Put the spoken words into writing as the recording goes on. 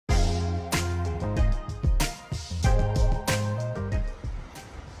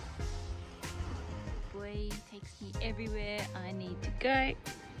everywhere I need to go.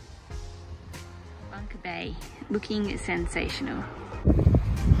 Bunker Bay, looking sensational.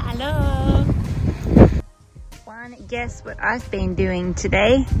 Hello! Wanna guess what I've been doing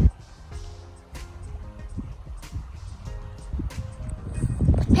today?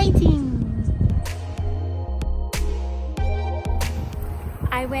 Painting!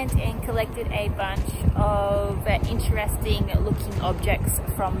 I went and collected a bunch of interesting looking objects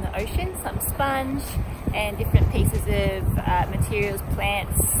from the ocean, some sponge and different pieces of materials,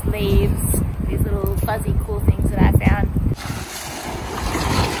 plants, leaves, these little fuzzy cool things that I found.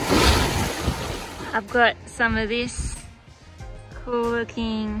 I've got some of this cool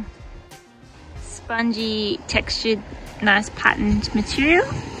looking spongy textured nice patterned material,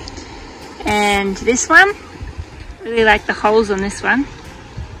 and this one, really like the holes on this one.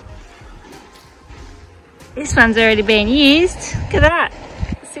 This one's already been used. Look at that,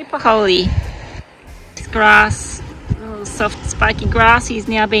 super holy. This grass, little soft spiky grass, is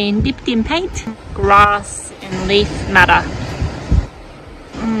now being dipped in paint. Grass and leaf matter.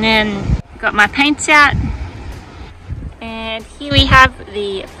 And then got my paints out, and here we have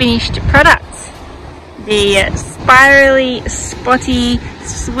the finished product. The spirally, spotty,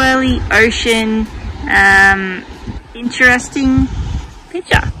 swirly ocean, interesting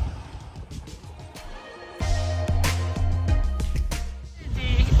picture.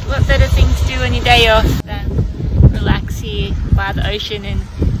 What better thing to do on your day off than relax here by the ocean and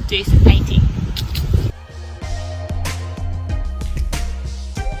do some painting.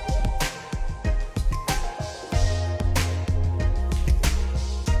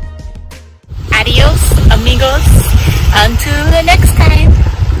 Adios, amigos. Until the next time.